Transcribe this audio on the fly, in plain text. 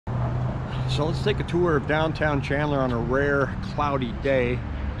So let's take a tour of downtown Chandler on a rare cloudy day.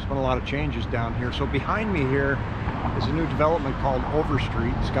 There's been a lot of changes down here. So behind me here is a new development called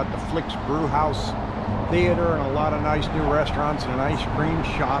Overstreet. It's got the Flicks Brew House Theater and a lot of nice new restaurants and an ice cream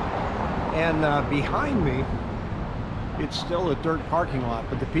shop. And behind me, it's still a dirt parking lot,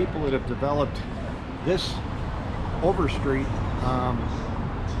 but the people that have developed this Overstreet,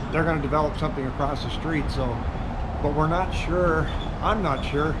 they're going to develop something across the street. So, but we're not sure, I'm not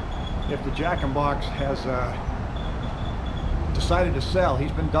sure if the Jack in Box has decided to sell.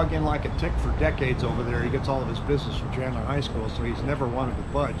 He's been dug in like a tick for decades over there. He gets all of his business from Chandler High School, so he's never wanted to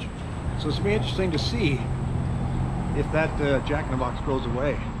budge. So it's going to be interesting to see if that Jack in the Box goes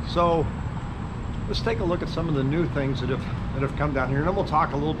away. So let's take a look at some of the new things that have come down here, and then we'll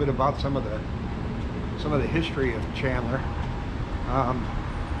talk a little bit about some of the history of Chandler.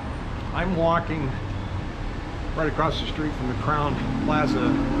 I'm walking right across the street from the Crown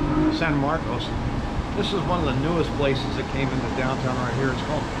Plaza, San Marcos. This is one of the newest places that came into downtown right here. It's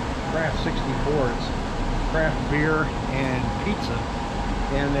called Craft 64. It's craft beer and pizza,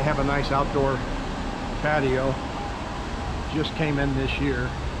 and they have a nice outdoor patio. Just came in this year.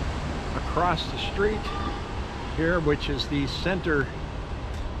 Across the street here, which is the center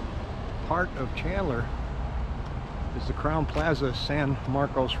part of Chandler, is the Crown Plaza San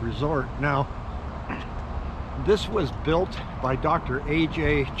Marcos Resort. Now, this was built by Dr.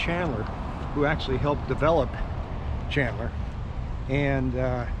 A.J. Chandler, who actually helped develop Chandler. And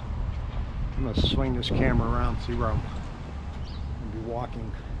I'm going to swing this camera around, see where I'm going to be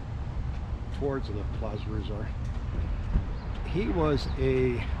walking towards the Plaza Resort. He was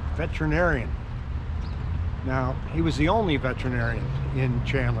a veterinarian. Now, he was the only veterinarian in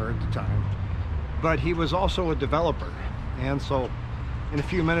Chandler at the time, but he was also a developer. And so in a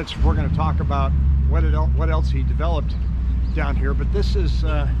few minutes we're going to talk about what else he developed down here. But this is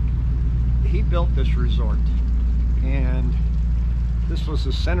he built this resort, and this was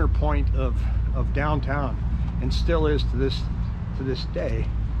the center point of downtown, and still is to this day.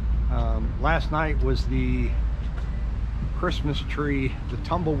 Last night was the Christmas tree, the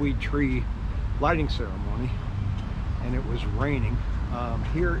tumbleweed tree lighting ceremony, and it was raining.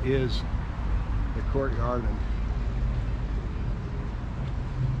 Here is the courtyard and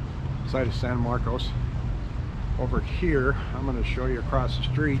side of San Marcos. Over here, I'm going to show you across the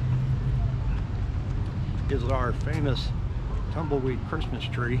street, is our famous tumbleweed Christmas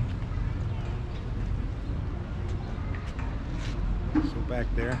tree. So back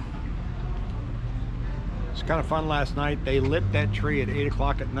there, it's kind of fun. Last night they lit that tree at 8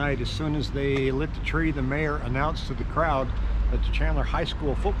 o'clock at night. As soon as they lit the tree, the mayor announced to the crowd that the Chandler High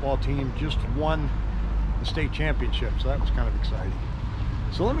School football team just won the state championship. So that was kind of exciting.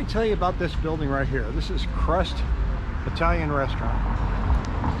 So let me tell you about this building right here. This is Crust Italian Restaurant.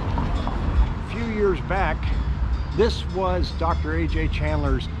 A few years back, this was Dr. A.J.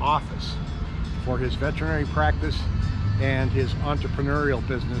 Chandler's office for his veterinary practice and his entrepreneurial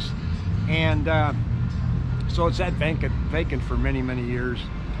business. And so it's sat vacant for many, many years.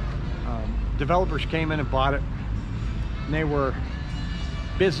 Developers came in and bought it, and they were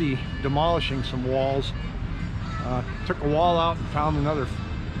busy demolishing some walls. Took a wall out and found another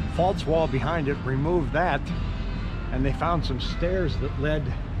false wall behind it, removed that, and they found some stairs that led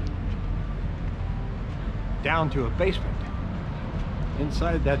down to a basement.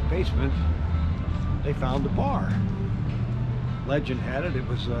 Inside that basement, they found a bar. Legend had it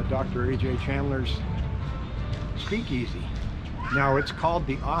was Dr. A.J. Chandler's speakeasy. Now it's called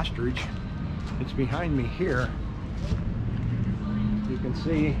the Ostrich. It's behind me here. You can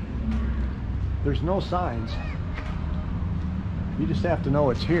see there's no signs. You just have to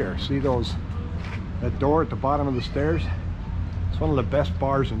know it's here. See that door at the bottom of the stairs? It's one of the best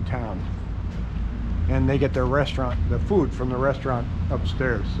bars in town. And they get their the food from the restaurant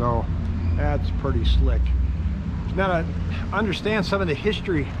upstairs. So that's pretty slick. Now to understand some of the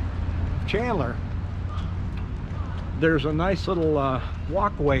history of Chandler, there's a nice little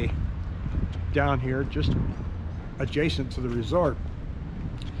walkway down here just adjacent to the resort.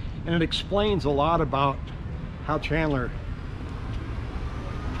 And it explains a lot about how Chandler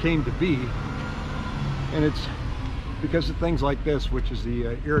came to be, and it's because of things like this, which is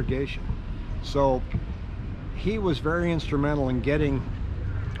the irrigation. So he was very instrumental in getting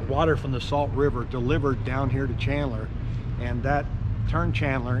water from the Salt River delivered down here to Chandler, and that turned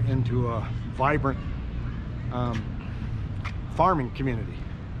Chandler into a vibrant farming community.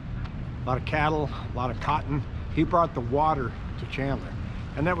 A lot of cattle, a lot of cotton. He brought the water to Chandler,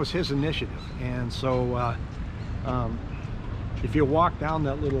 and that was his initiative. And so if you walk down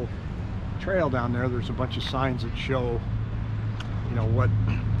that little trail down there, there's a bunch of signs that show, you know,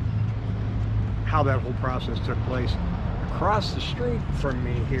 how that whole process took place. Across the street from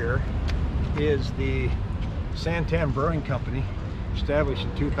me here is the Santan Brewing Company, established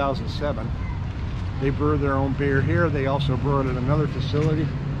in 2007. They brew their own beer here. They also brew it at another facility,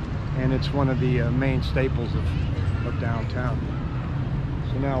 and it's one of the main staples of downtown.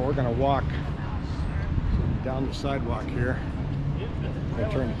 So now we're going to walk down the sidewalk here. I'll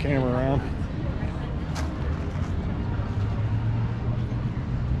turn the camera around.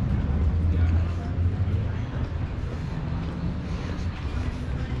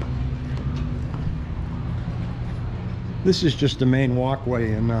 This is just the main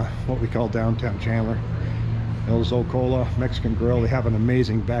walkway in what we call downtown Chandler. El Zocola Mexican Grill. They have an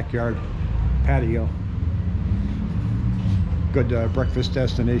amazing backyard patio. Good breakfast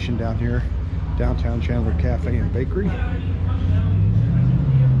destination down here. Downtown Chandler Cafe and Bakery.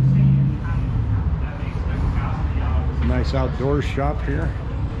 Nice outdoors shop here.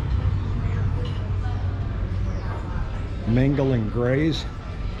 Mangle and Gray's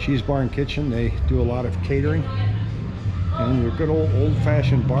Cheese Bar and Kitchen. They do a lot of catering. And your good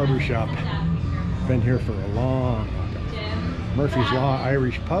old-fashioned barber shop. Been here for a long time. Murphy's Law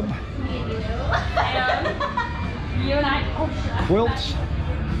Irish Pub. Quilts.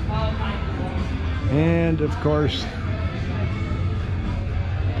 And of course,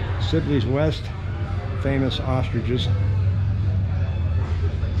 Sibley's West, famous ostriches.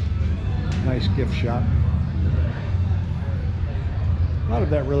 Nice gift shop. A lot of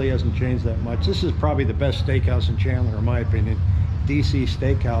that really hasn't changed that much. This is probably the best steakhouse in Chandler, in my opinion. DC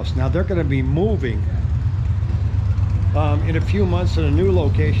Steakhouse. Now they're going to be moving in a few months to a new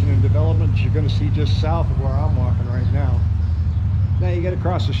location in development you're going to see just south of where I'm walking right now. Now you get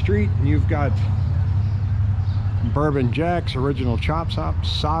across the street and you've got Bourbon Jack's, Original Chop Shop,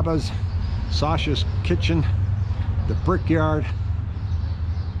 Saba's, Sasha's Kitchen, the Brickyard,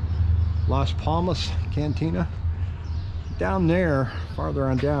 Las Palmas Cantina. Down there, farther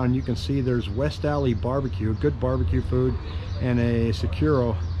on down, you can see there's West Alley Barbecue, good barbecue food, and a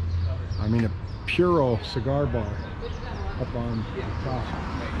Puro cigar bar up on the top.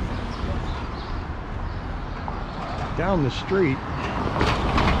 Down the street,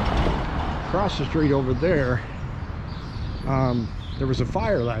 across the street over there, there was a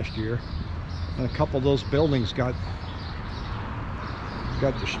fire last year, and a couple of those buildings got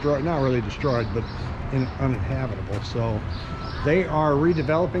destroyed. Not really destroyed, but uninhabitable. So they are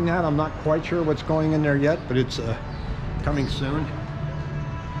redeveloping that. I'm not quite sure what's going in there yet, but it's coming soon.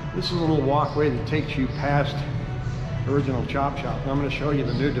 This is a little walkway that takes you past Original Chop Shop. And I'm going to show you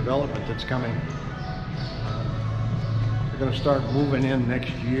the new development that's coming. They're going to start moving in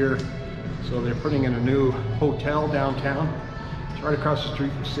next year. So they're putting in a new hotel downtown. It's right across the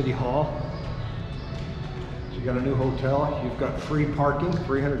street from City Hall. So you got a new hotel. You've got free parking,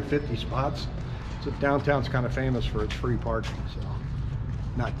 350 spots. So downtown's kind of famous for its free parking, so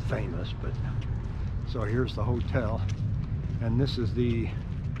not famous, but so here's the hotel, and this is the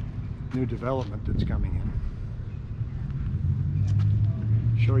new development that's coming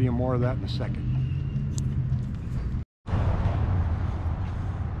in. Show you more of that in a second.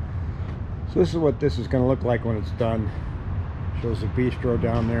 So this is what this is going to look like when it's done. Shows the bistro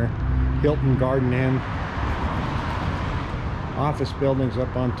down there, Hilton Garden Inn, office buildings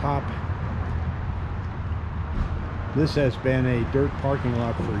up on top. This has been a dirt parking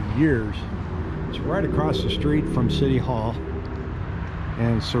lot for years. It's right across the street from City Hall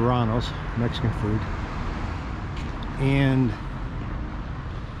and Serrano's Mexican food. And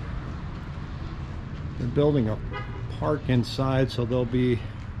they're building a park inside, so there'll be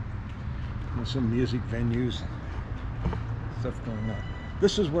some music venues, stuff going on.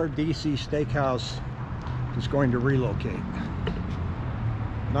 This is where DC Steakhouse is going to relocate.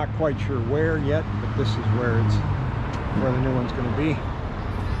 Not quite sure where yet, but this is where the new one's going to be.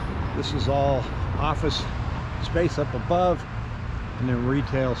 This is all office space up above, and then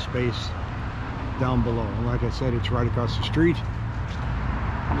retail space down below. And like I said, it's right across the street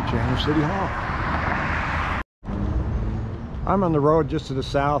from the Chandler City Hall. I'm on the road just to the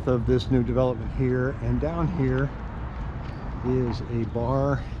south of this new development here, and down here is a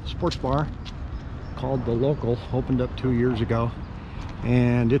bar, sports bar called The Local. Opened up 2 years ago,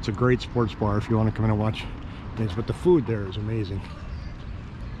 and it's a great sports bar if you want to come in and watch things, but the food there is amazing.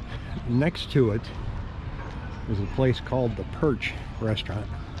 Next to it is a place called the Perch Restaurant,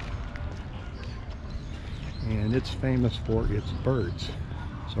 and it's famous for its birds,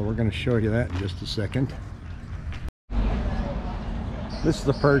 so we're going to show you that in just a second. This is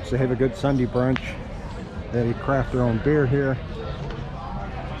the Perch. They have a good Sunday brunch. They craft their own beer here,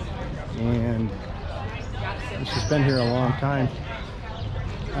 and this has been here a long time.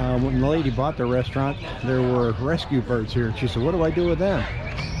 when the lady bought the restaurant, there were rescue birds here. And she said, what do I do with them?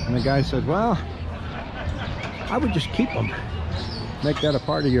 And the guy said, well, I would just keep them. Make that a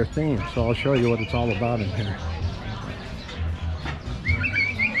part of your theme. So I'll show you what it's all about in here.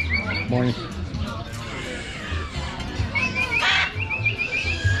 Morning.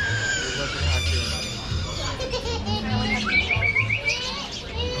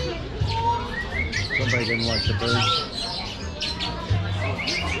 Somebody didn't like the birds.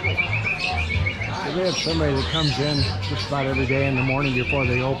 So they have somebody that comes in just about every day in the morning before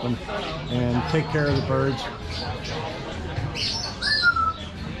they open and take care of the birds.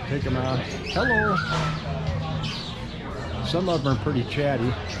 Take them out. Hello. Some of them are pretty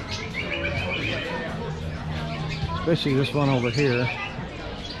chatty. Especially this one over here.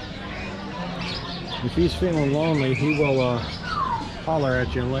 If he's feeling lonely, he will holler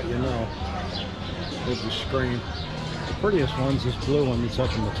at you and let you know. If you scream. The prettiest one's this blue one that's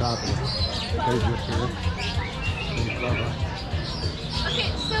up in the top of the page up here. Okay,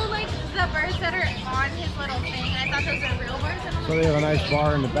 so like the birds that are on his little thing, I thought those are real birds. So they have a nice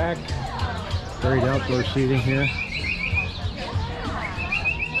bar in the back. Great outdoor seating here.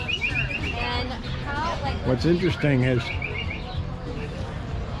 And how, like, what's interesting is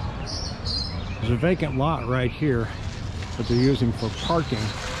there's a vacant lot right here that they're using for parking.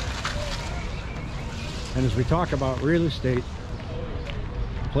 And as we talk about real estate,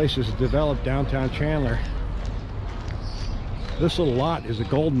 places developed downtown Chandler, this little lot is a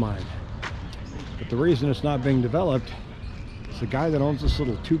gold mine. But the reason it's not being developed is the guy that owns this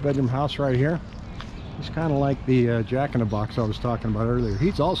little 2-bedroom house right here. He's kind of like the Jack-in-the-Box I was talking about earlier.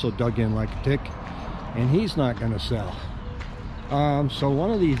 He's also dug in like a tick, and he's not going to sell. So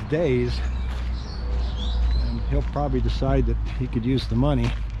one of these days, he'll probably decide that he could use the money,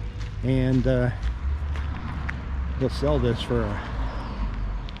 and he'll sell this for a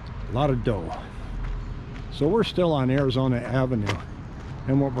lot of dough. So we're still on Arizona Avenue,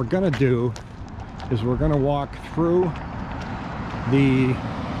 and what we're going to do is we're going to walk through the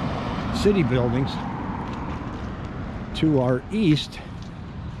city buildings to our east.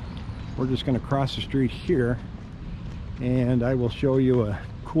 We're just going to cross the street here, and I will show you a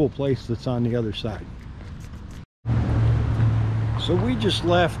cool place that's on the other side. So we just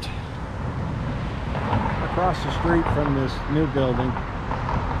left across the street from this new building,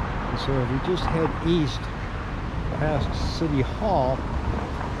 and so if we just head east past City Hall,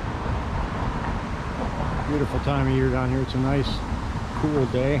 beautiful time of year down here. It's a nice cool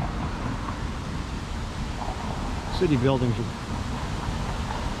day. City buildings are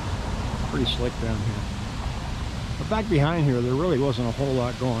pretty slick down here. But back behind here, there really wasn't a whole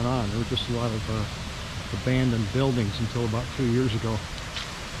lot going on. There were just a lot of abandoned buildings until about 2 years ago.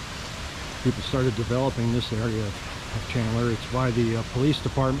 People started developing this area of Chandler. It's by the police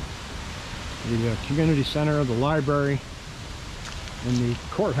department, the community center, the library, and the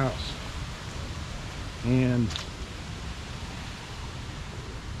courthouse. And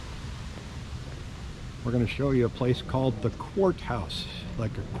we're going to show you a place called the Courthouse,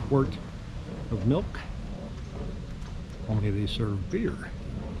 like a quart of milk, only they serve beer.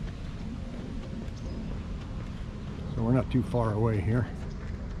 So we're not too far away here.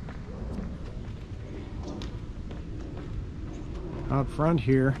 Out front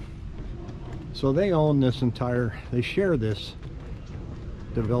here, so they own this entire, they share this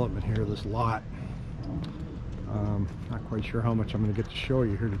development here, this lot. Not quite sure how much I'm going to get to show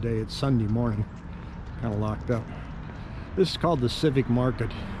you here today. It's Sunday morning, kind of locked up. This is called the Civic Market,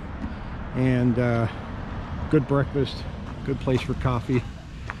 and good breakfast, good place for coffee.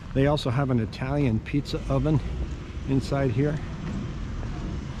 They also have an Italian pizza oven inside here.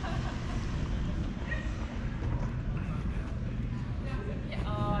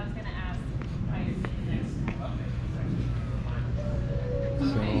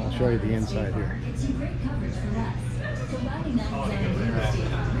 So I'll show you the inside here.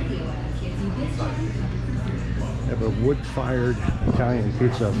 They have a wood-fired Italian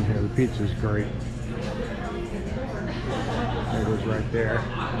pizza oven here. The pizza is great. There it is right there.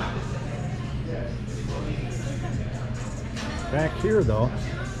 Back here, though,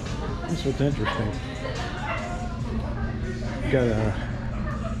 this is what's interesting. You've got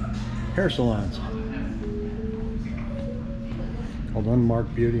hair salons called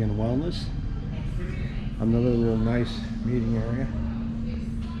Unmarked Beauty and Wellness. Another little nice meeting area.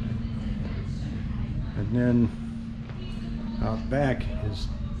 And then out back is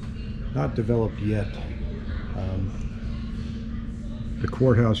not developed yet. The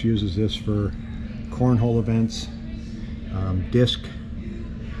courthouse uses this for cornhole events, disc,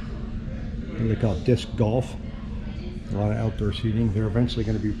 what do they call it, disc golf. A lot of outdoor seating. They're eventually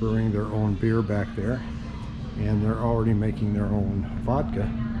going to be brewing their own beer back there, and they're already making their own vodka.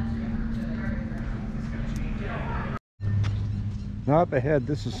 Now up ahead,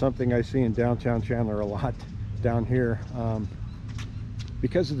 this is something I see in downtown Chandler a lot down here.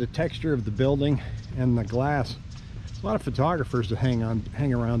 Because of the texture of the building and the glass, a lot of photographers that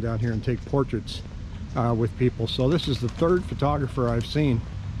hang around down here and take portraits with people. So this is the third photographer I've seen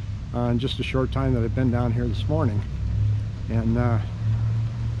in just a short time that I've been down here this morning. And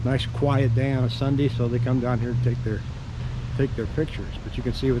nice quiet day on a Sunday, so they come down here to take their pictures. But you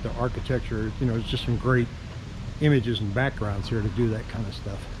can see with the architecture, you know, it's just some great images and backgrounds here to do that kind of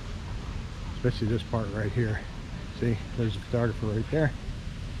stuff, especially this part right here. See, there's a photographer right there.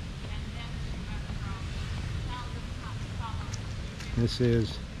 This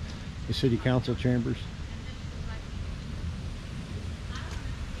is the city council chambers.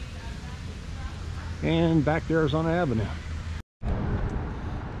 And back there is on Avenue.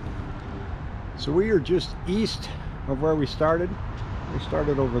 So we are just east of where we started. We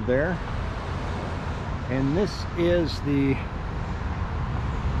started over there. And this is the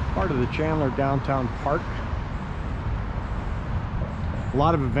part of the Chandler downtown park. A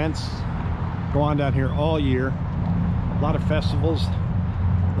lot of events go on down here all year. A lot of festivals.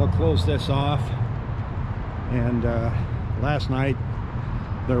 They'll close this off. And last night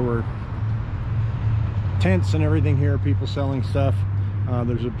there were tents and everything here, people selling stuff.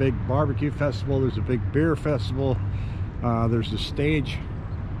 There's a big barbecue festival, there's a big beer festival, there's a stage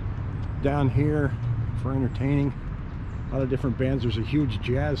down here for entertaining a lot of different bands. There's a huge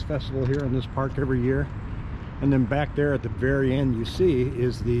jazz festival here in this park every year. And then back there at the very end you see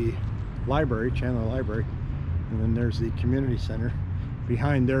is the library, Chandler Library, and then there's the community center.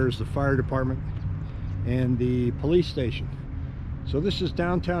 Behind there is the fire department and the police station. So this is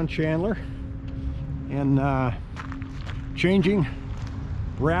downtown Chandler, and changing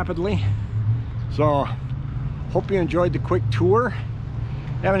rapidly. So hope you enjoyed the quick tour. If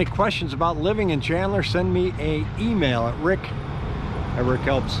you have any questions about living in Chandler, send me an email at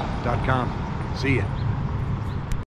rick@rickhelps.com. See ya.